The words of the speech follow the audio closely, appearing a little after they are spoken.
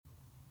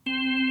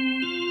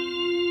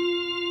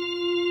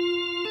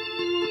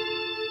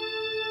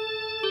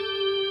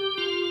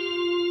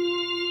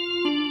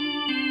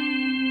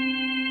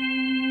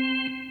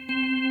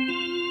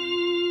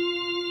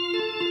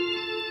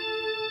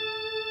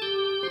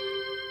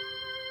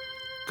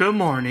Good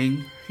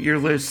morning. You're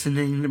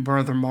listening to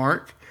Brother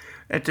Mark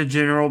at the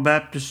General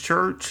Baptist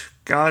Church,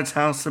 God's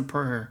House of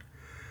Prayer.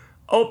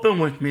 Open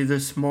with me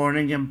this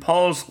morning in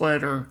Paul's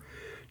letter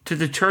to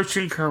the church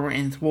in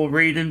Corinth. We'll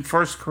read in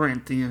 1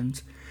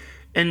 Corinthians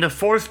in the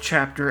 4th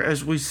chapter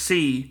as we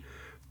see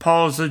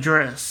Paul's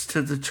address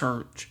to the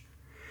church.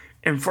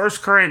 In 1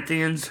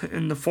 Corinthians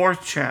in the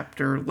 4th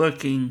chapter,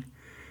 looking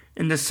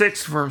in the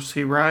 6th verse,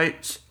 he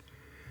writes,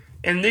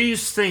 "And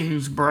these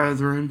things,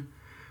 brethren,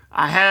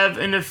 I have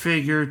in a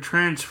figure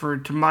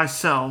transferred to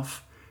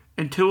myself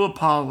and to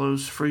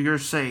Apollos for your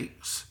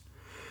sakes,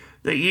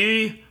 that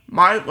ye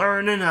might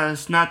learn in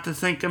us not to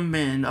think of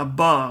men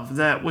above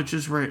that which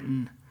is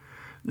written,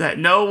 that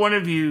no one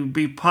of you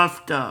be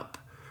puffed up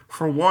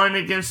for one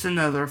against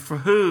another, for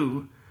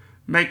who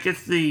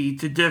maketh thee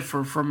to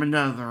differ from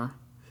another?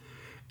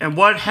 And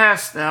what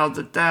hast thou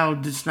that thou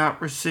didst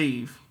not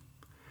receive?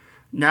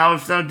 Now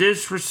if thou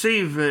didst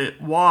receive it,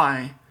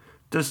 why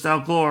dost thou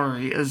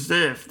glory as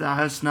if thou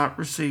hast not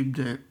received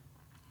it?"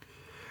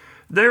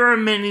 There are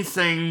many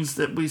things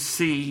that we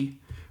see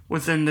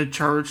within the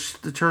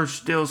church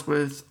deals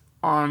with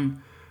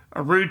on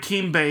a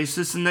routine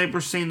basis, and they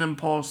were seen in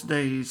Paul's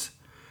days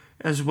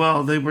as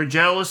well. They were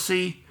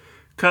jealousy,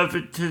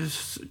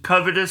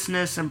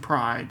 covetousness, and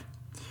pride.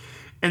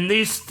 And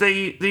these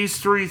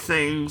three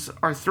things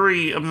are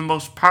three of the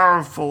most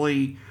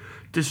powerfully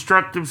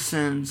destructive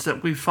sins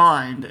that we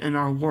find in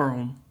our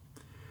world.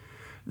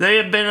 They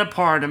have been a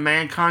part of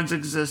mankind's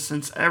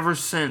existence ever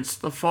since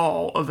the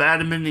fall of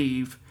Adam and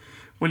Eve,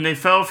 when they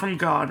fell from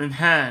God and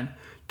had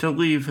to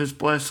leave his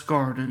blessed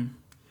garden.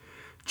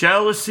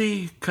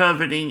 Jealousy,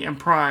 coveting, and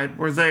pride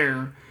were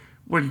there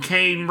when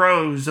Cain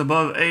rose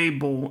above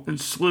Abel and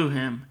slew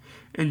him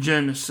in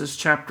Genesis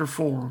chapter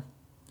 4.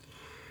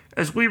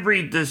 As we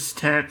read this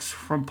text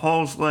from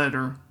Paul's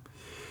letter,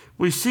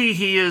 we see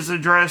he is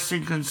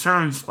addressing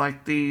concerns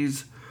like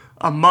these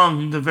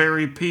among the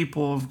very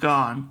people of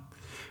God,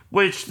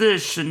 which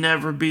this should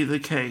never be the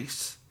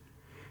case.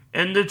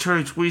 In the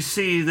church, we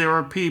see there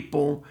are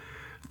people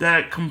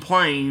that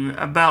complain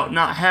about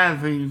not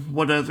having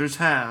what others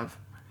have.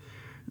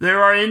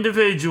 There are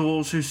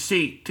individuals who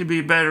seek to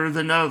be better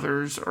than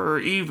others, or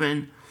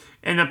even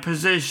in a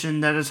position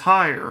that is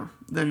higher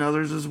than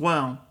others as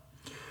well.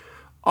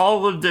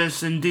 All of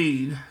this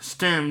indeed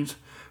stems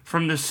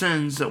from the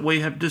sins that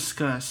we have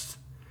discussed.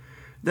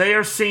 They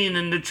are seen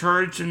in the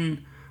church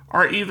and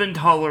are even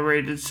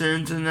tolerated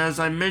sins, and as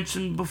I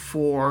mentioned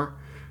before,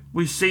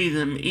 we see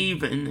them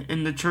even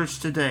in the church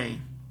today.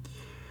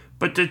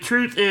 But the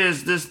truth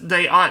is,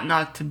 they ought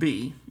not to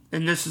be,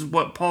 and this is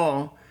what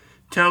Paul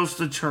tells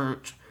the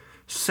church,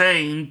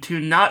 saying to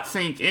not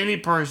think any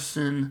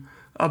person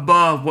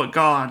above what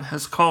God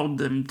has called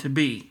them to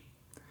be.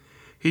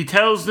 He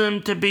tells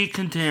them to be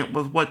content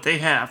with what they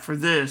have, for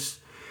this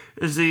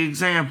is the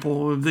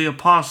example of the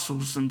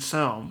apostles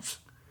themselves.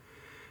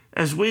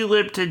 As we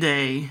live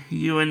today,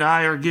 you and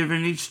I are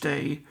given each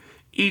day,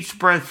 each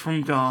breath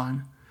from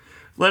God.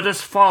 Let us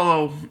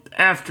follow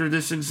after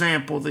this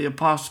example the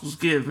apostles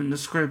give in the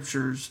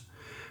scriptures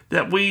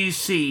that we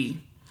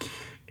see.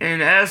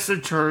 And as the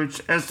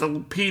church, as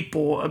the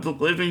people of the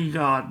living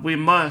God, we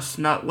must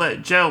not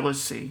let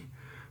jealousy,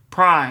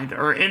 pride,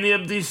 or any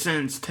of these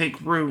sins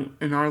take root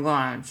in our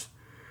lives.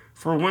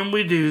 For when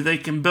we do, they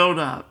can build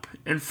up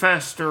and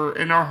fester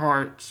in our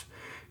hearts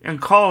and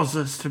cause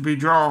us to be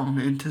drawn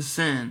into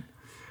sin,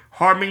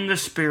 harming the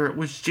spirit,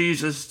 which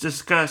Jesus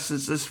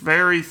discusses this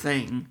very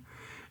thing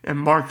in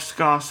Mark's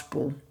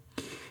Gospel.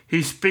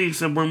 He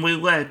speaks of when we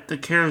let the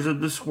cares of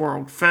this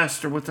world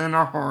fester within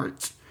our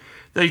hearts,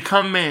 they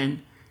come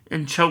in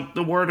and choke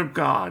the word of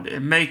God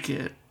and make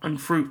it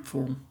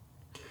unfruitful.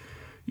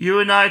 You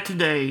and I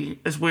today,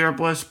 as we are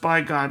blessed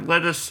by God,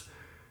 let us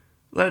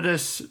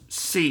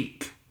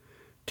seek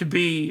to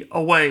be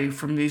away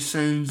from these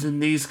sins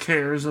and these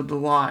cares of the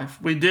life.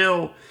 We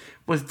deal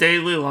with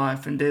daily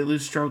life and daily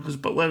struggles,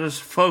 but let us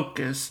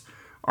focus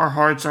our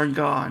hearts on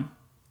God.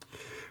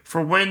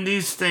 For when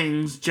these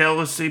things,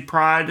 jealousy,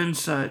 pride, and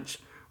such,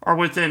 are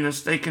within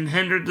us, they can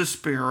hinder the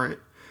Spirit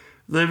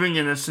living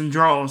in us and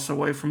draw us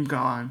away from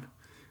God.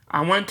 I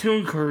want to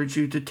encourage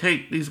you to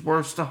take these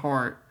words to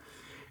heart,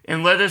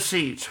 and let us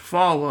each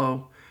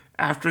follow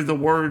after the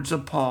words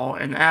of Paul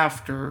and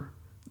after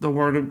the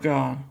Word of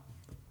God.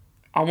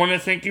 I want to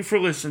thank you for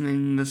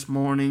listening this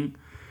morning,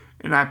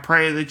 and I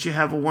pray that you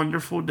have a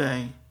wonderful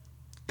day.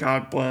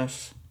 God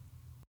bless.